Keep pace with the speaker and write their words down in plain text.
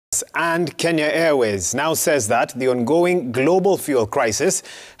Airlines and Kenya Airways now says that the ongoing global fuel crisis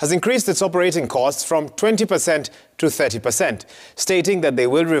has increased its operating costs from 20% to 30%, stating that they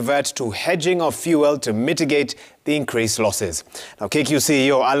will revert to hedging of fuel to mitigate the increased losses. Now, KQ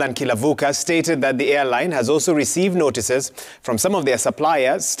CEO Alan Kilavuka stated that the airline has also received notices from some of their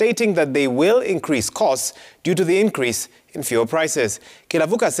suppliers stating that they will increase costs due to the increase in fuel prices.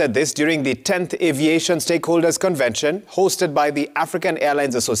 Kilavuka said this during the 10th Aviation Stakeholders Convention hosted by the African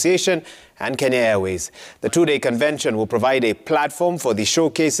Airlines Association and Kenya Airways. The two-day convention will provide a platform for the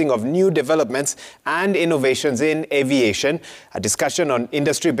showcasing of new developments and innovations in aviation, a discussion on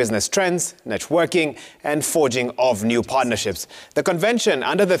industry business trends, networking, and forging of new partnerships. The convention,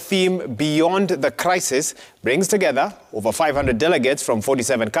 under the theme Beyond the Crisis, brings together over 500 delegates from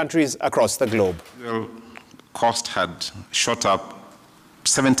 47 countries across the globe. Well, cost had shot up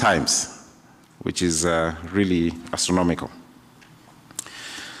 7 times, which is really astronomical.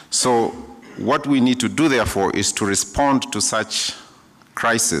 So what we need to do, therefore, is to respond to such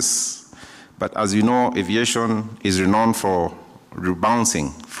crisis. But as you know, aviation is renowned for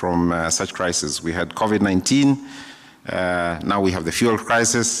rebounding from such crises. We had COVID-19, now we have the fuel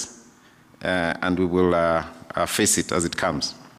crisis, and we will face it as it comes.